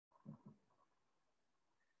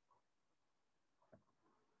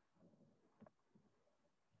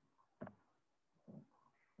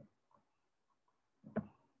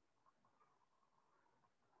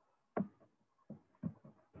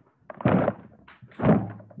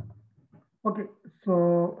Okay,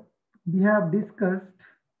 so we have discussed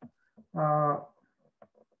uh,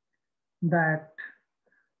 that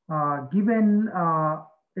given a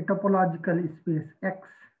topological space X,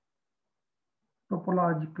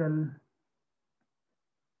 topological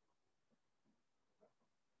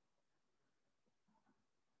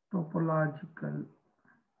topological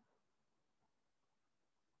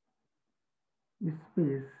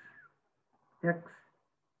space X,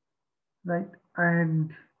 right,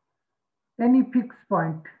 and any fixed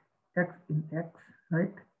point X in X,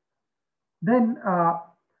 right, then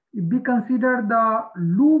we consider the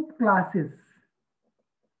loop classes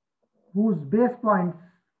whose base points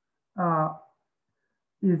uh,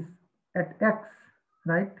 is at X,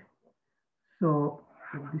 right? So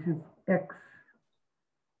if this is X,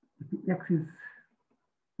 if X is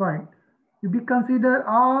point, if we consider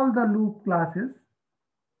all the loop classes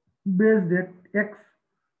based at X,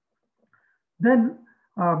 then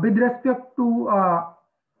with respect to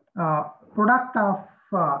product of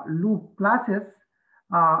loop classes,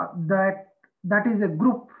 that is a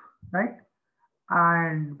group, right?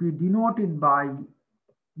 And we denote it by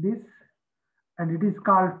this, and it is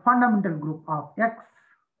called fundamental group of X.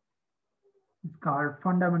 It's called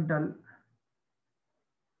fundamental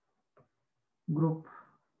group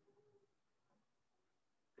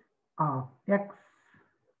of X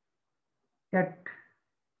at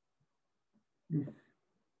this.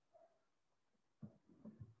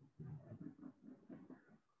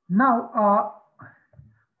 Now,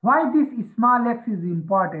 why this small x is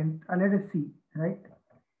important? Let us see, right?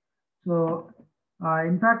 So,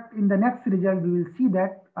 in fact, in the next result, we will see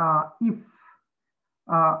that uh,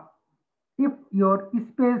 if your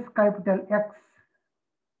space capital X,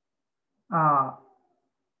 uh,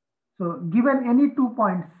 so given any 2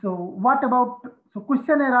 points, so what about, so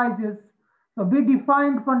question arises, so we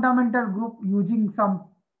defined fundamental group using some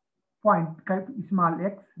point small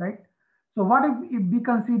x, right? So what if we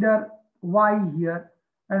consider y here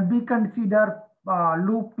and we consider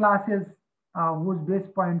loop classes whose base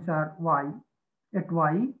points are y at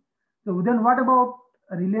y. So then what about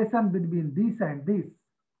a relation between this and this?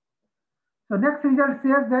 So next result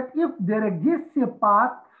says that if there exists a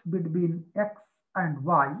path between x and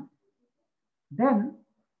y, then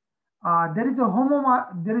there is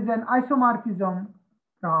an isomorphism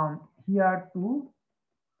from here to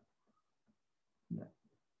here.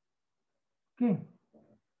 Okay.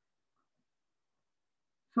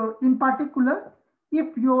 So in particular,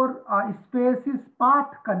 if your space is path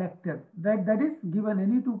connected, right, that is given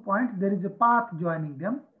any 2 points, there is a path joining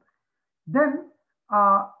them, then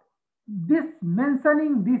this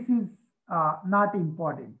mentioning this is not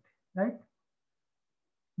important, right?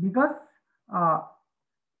 Because uh,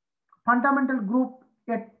 fundamental group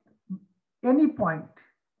at any point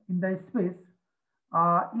in the space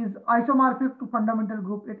is isomorphic to fundamental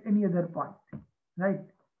group at any other point, right?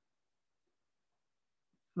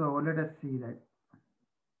 So let us see that.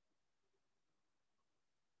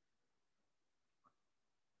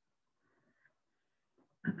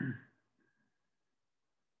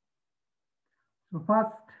 So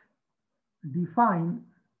first, define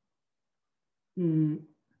a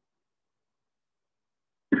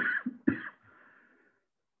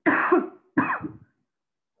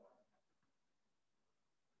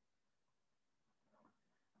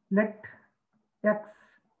let X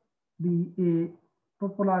be a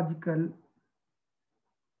topological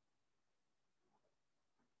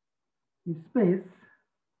space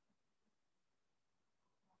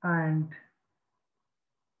and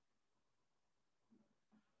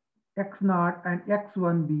X0 and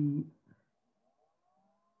X1 be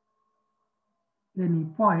any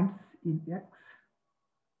points in X.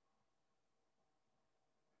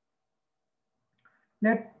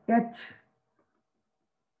 Let H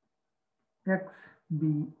X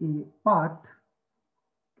be a path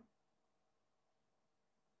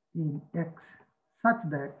in X such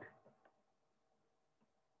that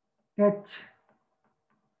H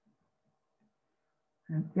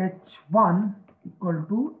and H1 equal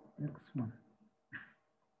to X1.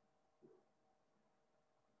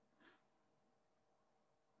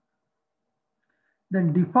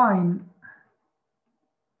 Then define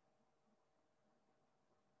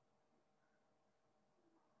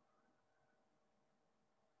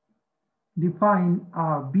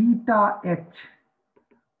beta H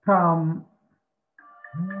from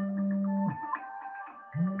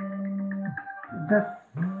this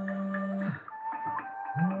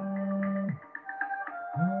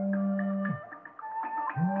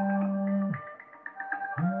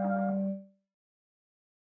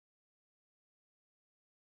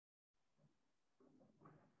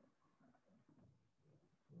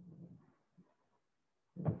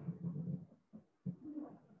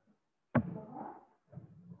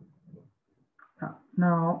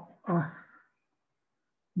Now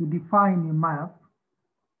we define a map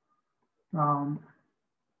from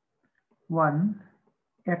 1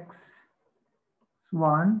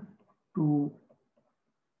 x1 to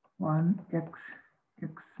 1 x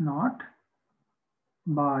naught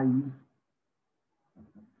by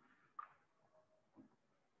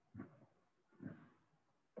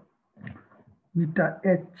beta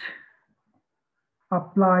h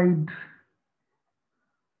applied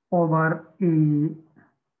over a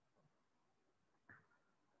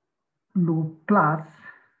loop class.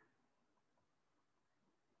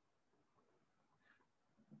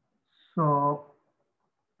 So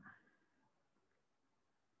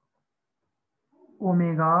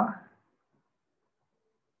omega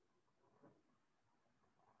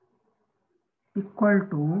equal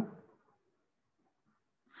to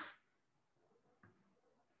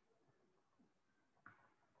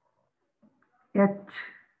h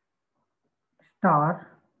star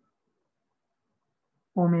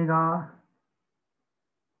omega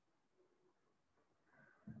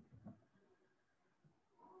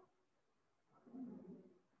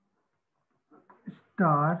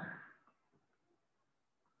star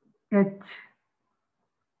h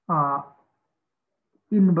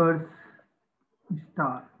inverse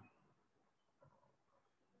star,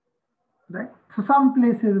 right? So some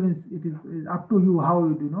places it is up to you how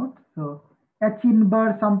you denote. So h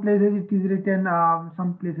inverse, some places it is written,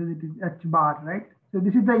 some places it is h bar, right? So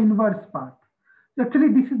this is the inverse part. So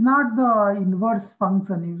actually this is not the inverse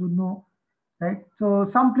function, you should know, right? So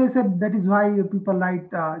some places that is why people write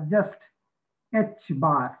just h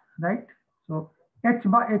bar, right? So h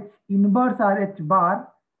bar, h inverse or h bar,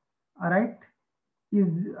 all right, is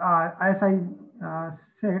as I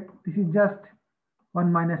said, this is just 1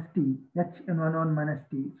 minus t, h and 1 minus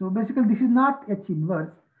t. So basically this is not h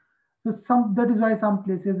inverse. So some, that is why some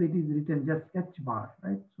places it is written just h bar,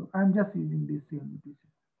 right? So I'm just using this same notation.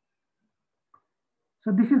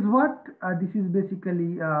 So this is what this is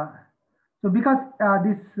basically. So because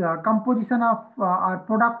this composition of or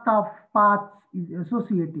product of paths is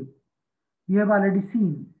associative, we have already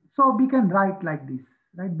seen. So we can write like this,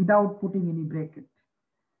 right, without putting any bracket.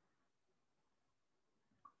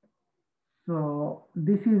 So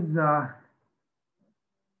this is,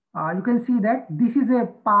 you can see that this is a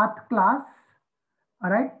path class, all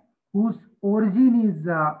right, whose origin is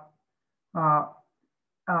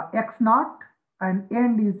x naught and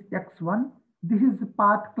end is x1. This is the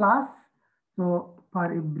path class. So for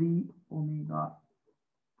every omega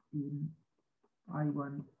in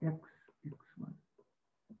I1 x x1,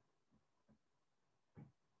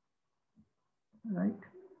 right?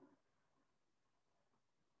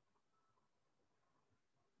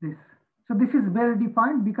 This. So this is well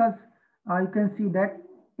defined because you can see that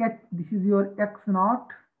this is your x naught,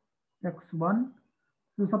 x1.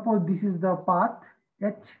 So suppose this is the path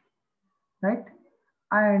h, right?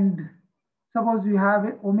 And suppose you have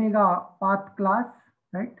a omega path class,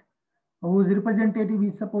 right? Whose representative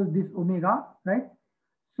is suppose this omega, right?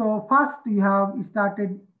 So first you have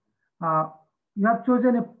started, you have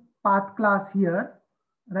chosen a path class here,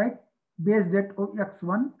 right? Based at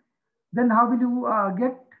x1. Then how will you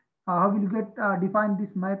define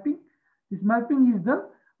this mapping? This mapping is the,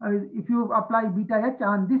 if you apply beta h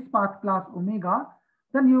on this path class omega,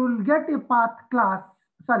 then you will get a path class,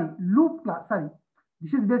 sorry, loop class, sorry.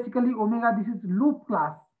 This is basically omega, this is loop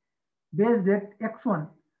class based at x1.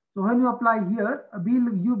 So when you apply here,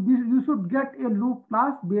 you should get a loop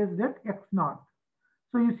class based at x naught.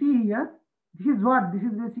 So you see here, this is what, this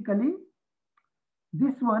is basically,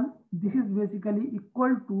 this one, this is basically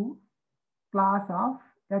equal to class of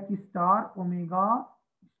h star omega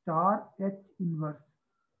star h inverse,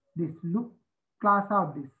 this loop class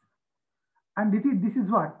of this. And this is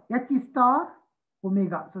what, h star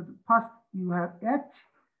omega. So first you have h,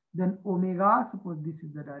 then omega, suppose this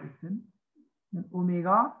is the direction, then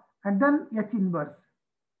omega, and then h inverse.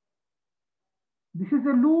 This is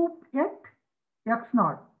a loop at x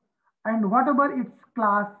naught, and whatever its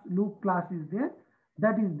class, loop class is there,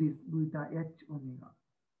 that is this beta h omega.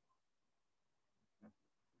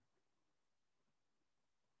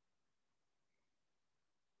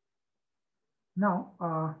 Now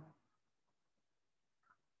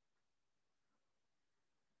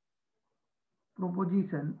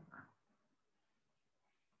proposition.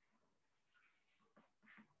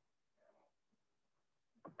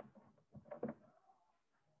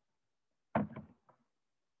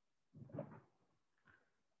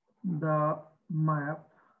 The map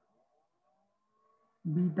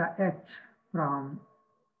beta h from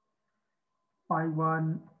pi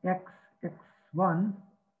 1 x x1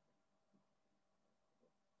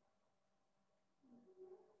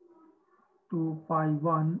 2 pi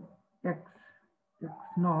 1 x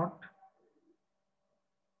naught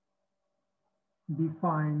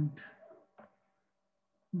defined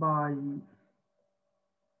by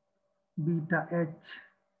beta h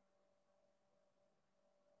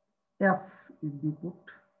f is be put,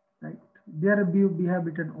 right? There we have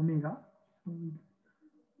written omega. So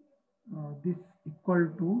this equal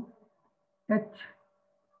to h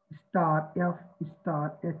star f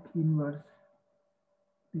star h inverse.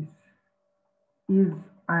 This is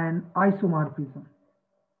an isomorphism.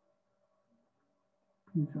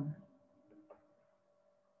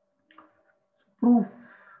 Proof.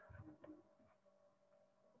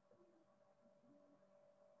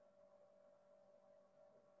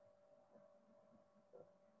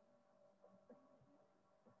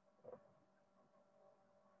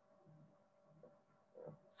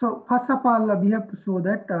 So first of all, we have to show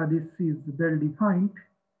that this is well defined.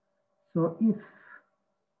 So if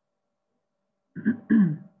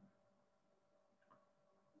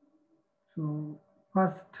so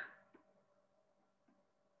first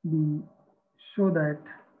we show that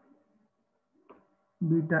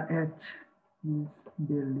beta h is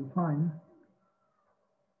well defined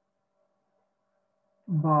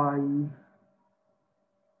by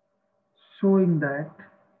showing that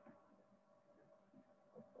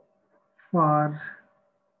for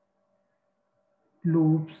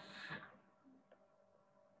loops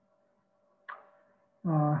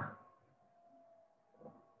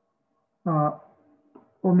uh,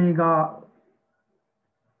 omega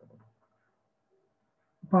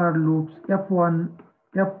for loops f1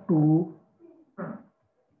 f2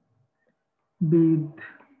 with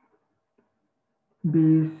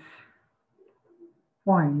base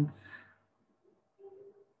points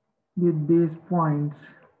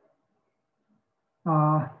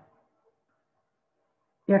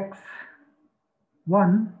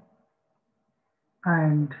x1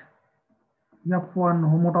 and f1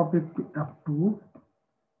 homotopic to f2,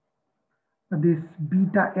 this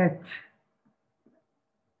beta h.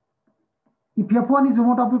 If f1 is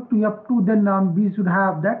homotopic to f2, then we should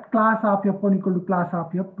have that class of f1 equal to class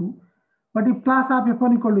of f2. But if class of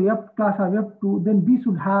f1 equal to class of f2, then we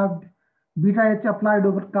should have beta h applied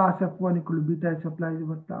over class f1 equal to beta h applied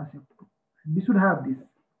over class f2. We should have this.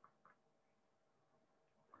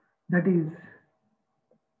 That is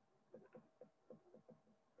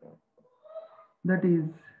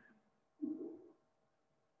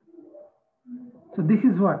so this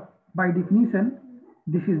is what by definition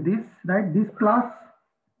this is this, right? This class,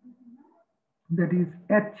 that is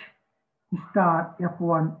h star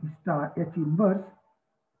f1 star h inverse,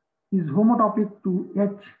 is homotopic to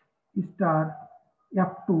h star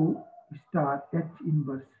f2 star h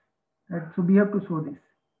inverse, right? So we have to show this.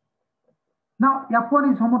 Now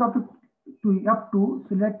f1 is homotopic to f2,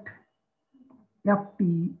 so let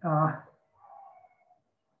ft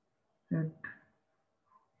let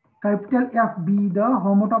capital F be the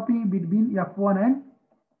homotopy between f1 and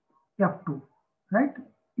f2, right?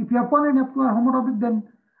 If f1 and f2 are homotopic, then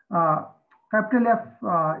capital F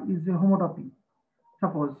is a homotopy.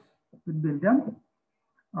 Suppose we build them,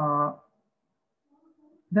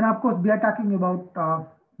 then of course we are talking about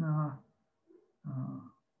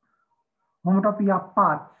homotopy of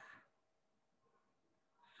paths.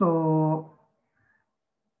 So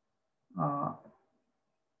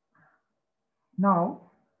now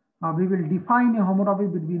we will define a homotopy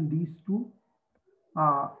between these two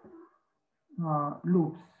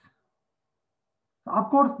loops. So of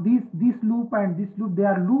course, this loop and this loop, they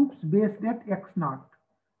are loops based at x naught,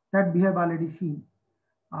 that we have already seen.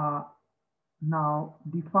 Now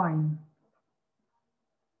define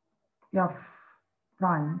f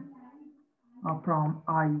prime from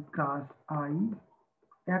I cross I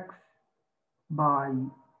x by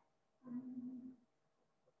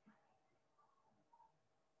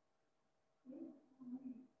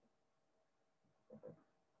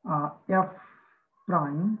f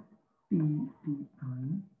prime t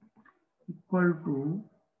prime equal to,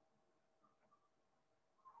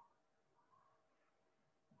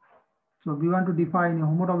 so we want to define a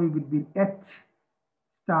homotopy between h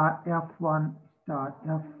star f1 star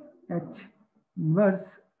f h inverse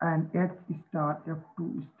and h star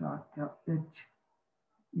f2 star f h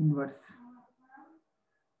inverse.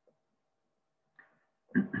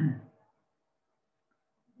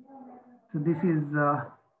 So this is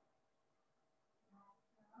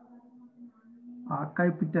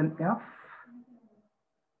capital F.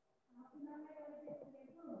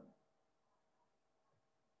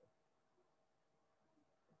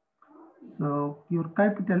 So your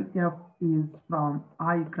capital F is from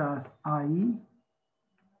I cross I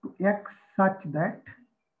to X such that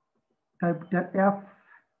capital F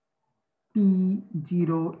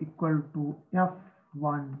T0 equal to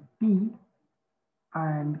F1T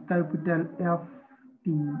and capital F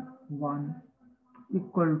T1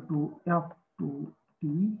 equal to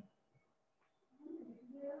F2T.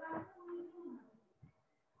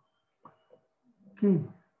 Okay.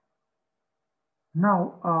 Now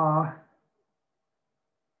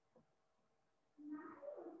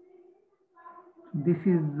this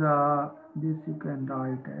is this you can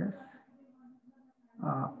write as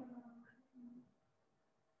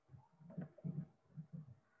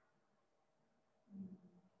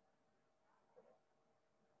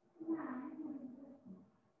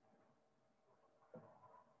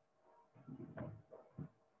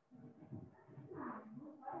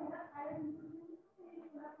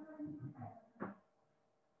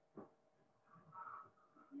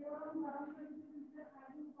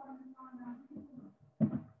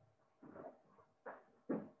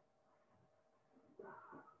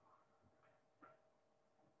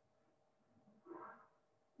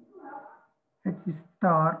H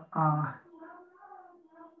star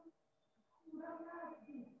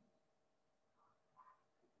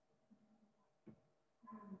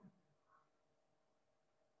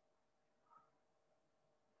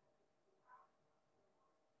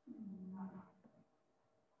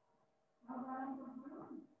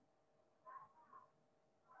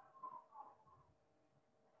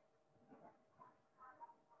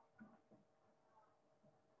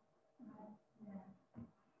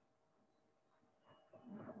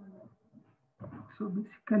so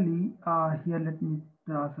basically here let me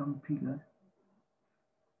draw some figure.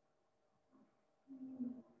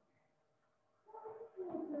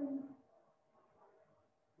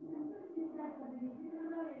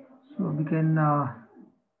 So we can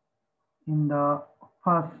in the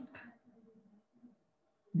first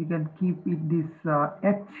we can keep it this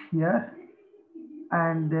H here,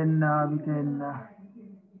 and then we can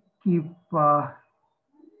keep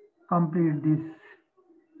complete this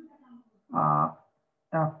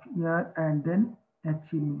F here and then H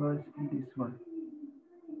inverse in this one.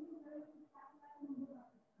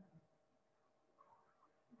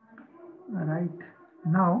 All right,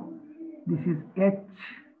 now this is H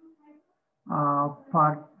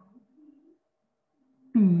for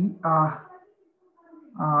T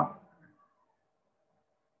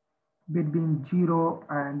between 0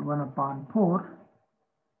 and 1/4.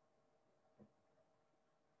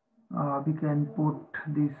 We can put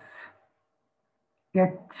this H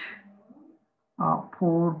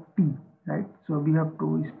 4T, right? So we have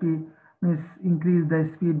to increase the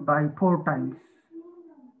speed by 4 times,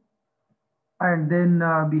 and then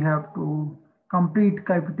we have to complete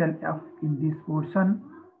capital F in this portion.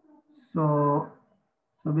 So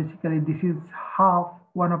basically this is half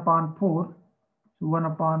 1/4. So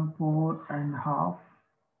 1/4 and half.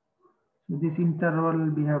 So this interval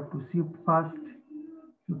we have to shift first.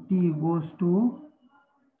 So T goes to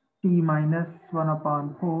T minus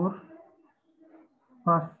 1/4.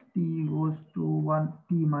 First T goes to 1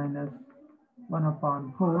 T minus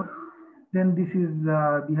 1/4. Then this is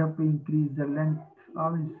we have to increase the length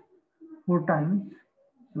 4 times.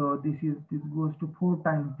 So this goes to 4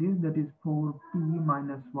 times this, that is 4T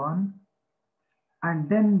minus 1. And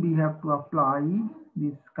then we have to apply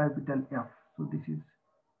this capital F. So this is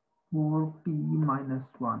 4T minus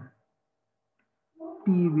 1.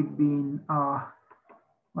 T between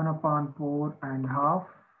 1/4 and half.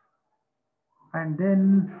 And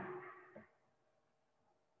then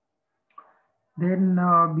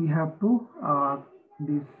we have to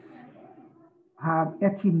this have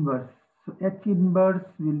H inverse. So H inverse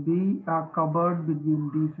will be covered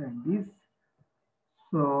between this and this.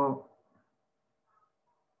 So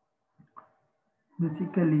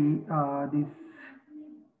basically this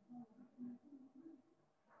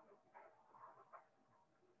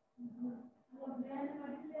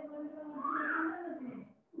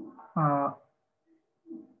uh,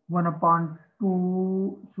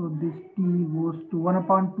 1/2. So this T goes to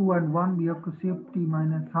 1/2 and 1. We have to shift T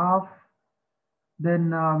minus half.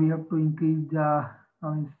 Then we have to increase the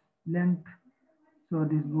length. So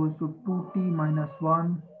this goes to 2T minus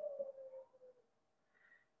 1.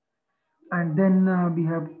 And then we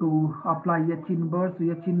have to apply H inverse. So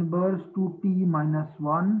H inverse 2T minus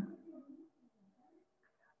 1.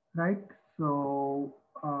 Right? So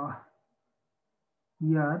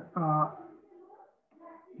here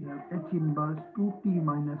we have H inverse 2T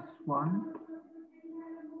minus 1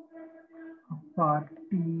 for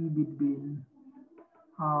T between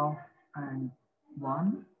half and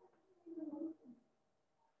 1.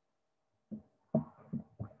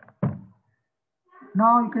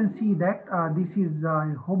 Now you can see that this is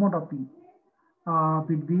homotopy.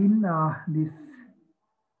 between this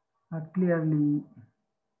clearly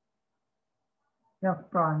f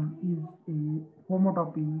prime is a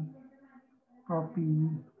homotopy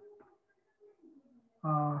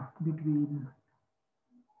between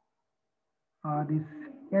this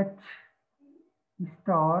h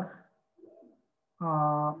star,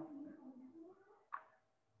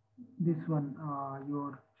 this one,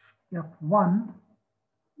 your f1.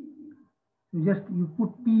 You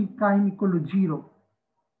put t prime equal to 0,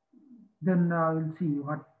 then we'll see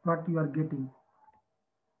what you are getting.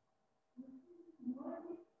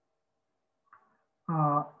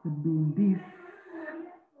 Between this,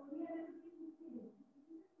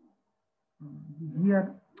 here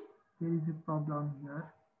there is a problem here.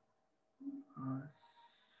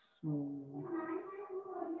 So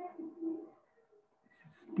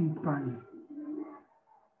t prime.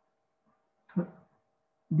 So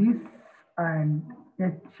this and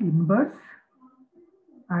h inverse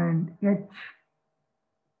and h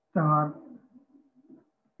star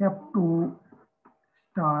f2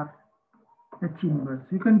 star h inverse.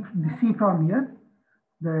 You can see from here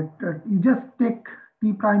that you just take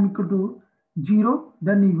t prime equal to 0,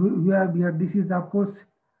 then you have here, this is of course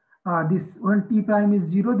this when t prime is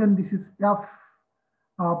 0, then this is f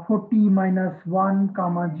 4t minus 1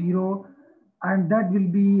 comma 0, and that will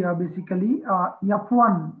be basically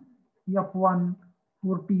f1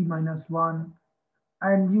 4t minus 1,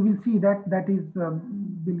 and you will see that that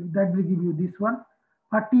will give you this one.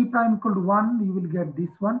 At t prime equal to 1, you will get this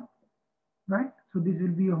one, right? So this will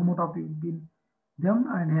be a homotopic between them,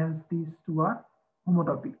 and hence these two are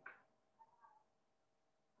homotopic.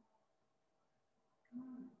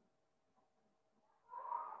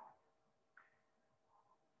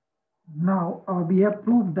 Now we have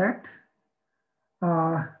proved that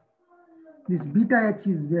this beta h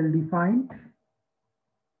is well defined.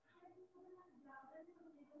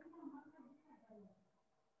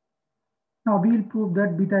 Now we will prove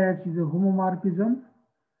that beta h is a homomorphism.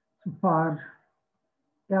 So for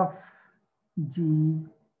f g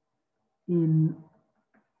in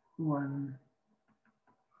 1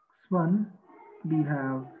 x1, we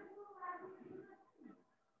have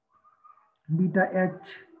beta h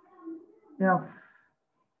f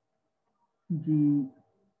g,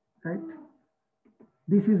 right?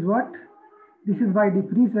 This is what? This is by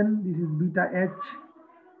definition, this is beta h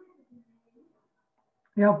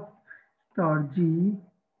f star g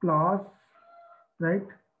plus, right?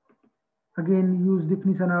 Again, use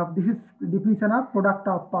definition of, this is definition of product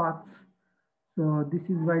of paths. So this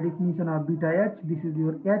is by definition of beta h. This is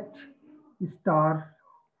your h star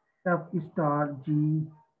f star g,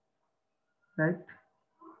 right?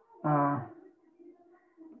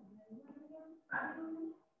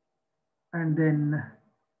 And then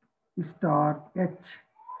star h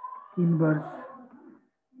inverse,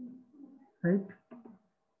 right?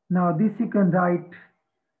 Now this you can write.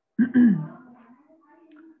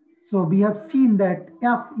 So we have seen that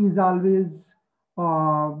f is always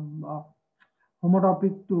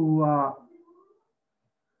homotopic to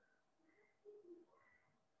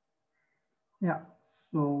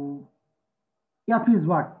so f is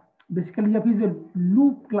what? Basically f is a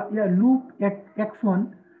loop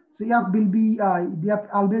x1. So f will be f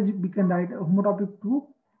always we can write homotopic to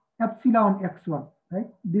epsilon x1, right?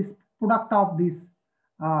 This product of this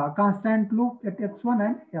constant loop at x1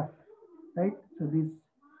 and f, right? So this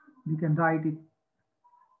we can write it.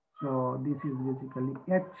 So this is basically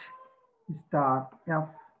h star f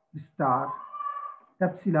star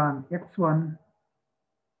epsilon x1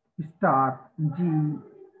 star g,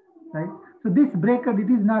 right? So this bracket, it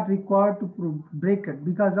is not required to prove bracket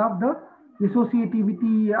because of the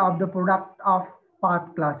associativity of the product of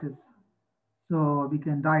path classes. So we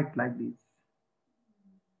can write like this.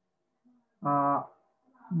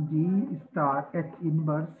 G star H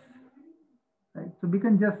inverse, right? So we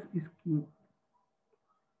can just skip.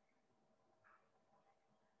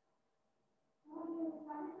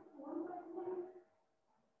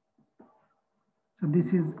 So this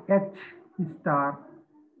is H star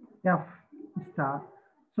F star.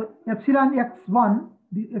 So epsilon x1,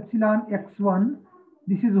 the epsilon x1,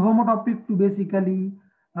 this is homotopic to basically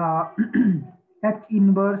H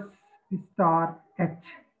inverse star H,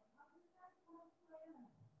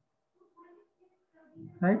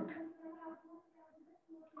 right?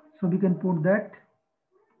 So we can put that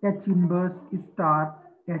H inverse star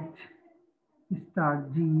H star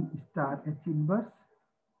G star H inverse,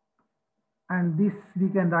 and this we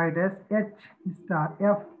can write as H star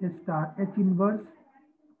F star H inverse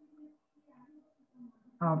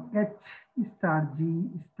of H star G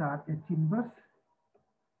star H inverse,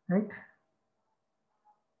 right?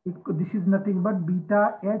 This is nothing but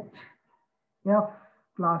beta H F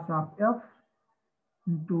class of F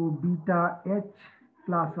into beta H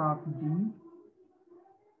class of G.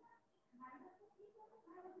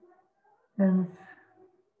 Hence,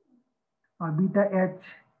 beta H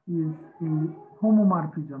is a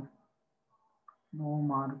homomorphism.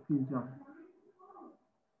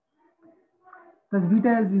 Thus,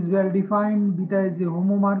 beta H is well defined. Beta is a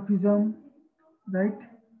homomorphism, right?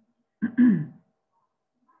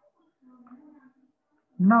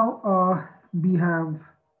 Now we have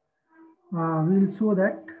we'll show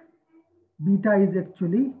that beta is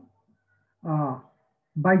actually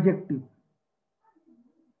bijective.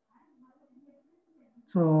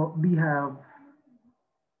 So we have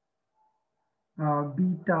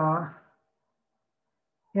beta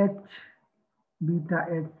H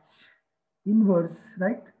inverse,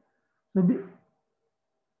 right? So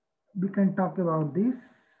we can talk about this.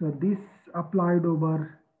 So this applied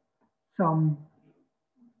over some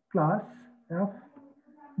class F.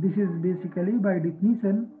 This is basically by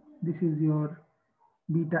definition, this is your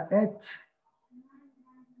beta H,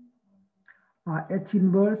 H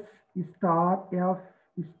inverse star F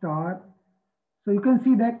star. So you can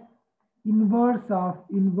see that inverse of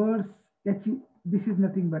inverse H, this is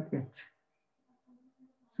nothing but H.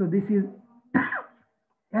 So this is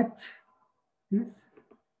H, this.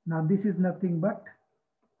 Now this is nothing but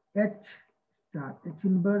H star H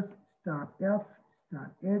inverse star F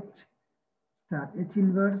star H star H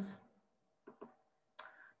inverse.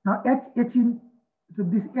 Now so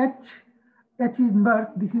this H inverse,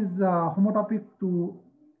 this is homotopic to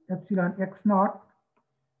epsilon x naught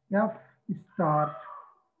F star.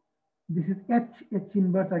 This is H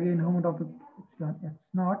inverse, again homotopic to epsilon x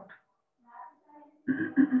naught.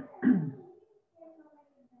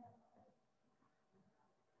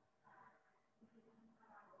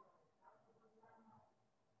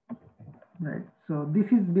 Right. So this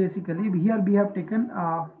is basically, here we have taken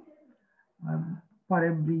for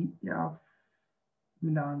every F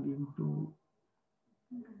belonging to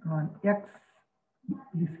X,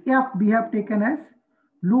 this F we have taken as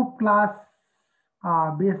loop class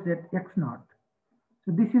based at X naught.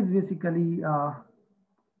 So this is basically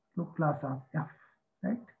loop class of F,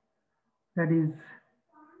 right? That is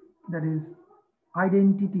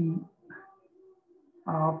identity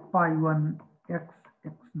of pi 1 X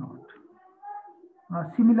naught.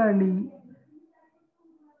 Similarly,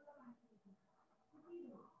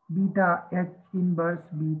 beta H inverse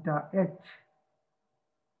beta H,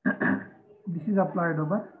 this is applied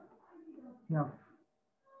over F.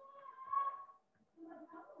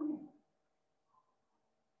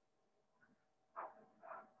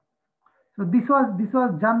 So this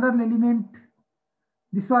was general element.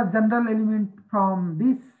 This was general element from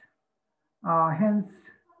this. Hence,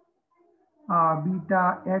 beta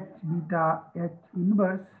H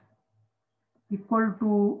inverse equal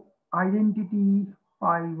to identity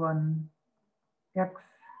pi 1 X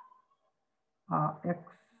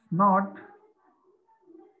naught,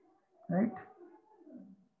 right?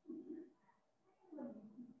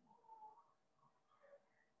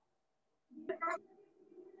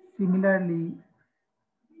 Similarly,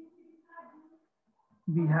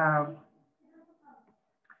 we have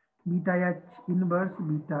beta H inverse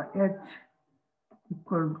beta H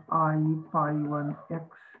equal to I pi 1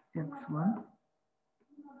 x1,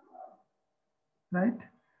 right?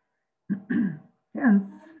 hence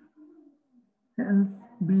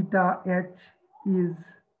beta H is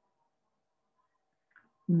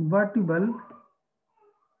invertible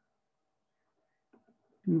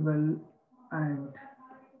and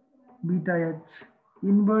beta H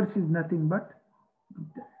inverse is nothing but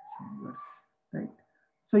beta H inverse, right?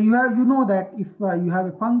 So you know that if you have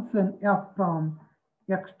a function f from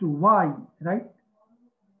x to y, right,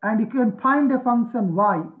 and you can find a function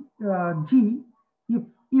y g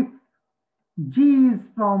if g is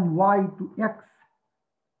from y to x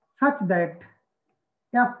such that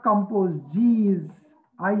f composed g is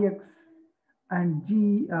ix and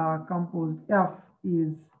g composed f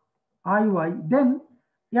is iy, then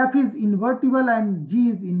f is invertible and g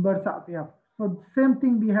is inverse of f. So same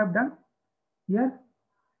thing we have done here.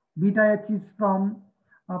 Beta h is from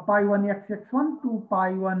pi 1 x1 to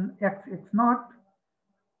pi 1 x naught,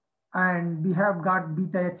 and we have got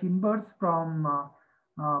beta h inverse from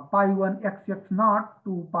pi 1 x naught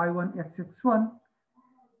to pi 1 x1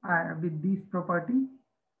 with this property.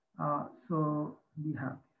 So we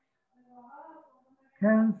have,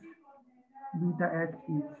 hence beta h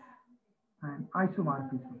is an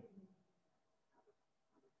isomorphism.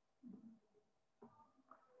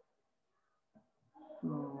 So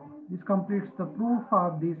this completes the proof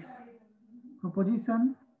of this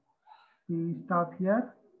proposition. we stop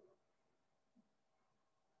here.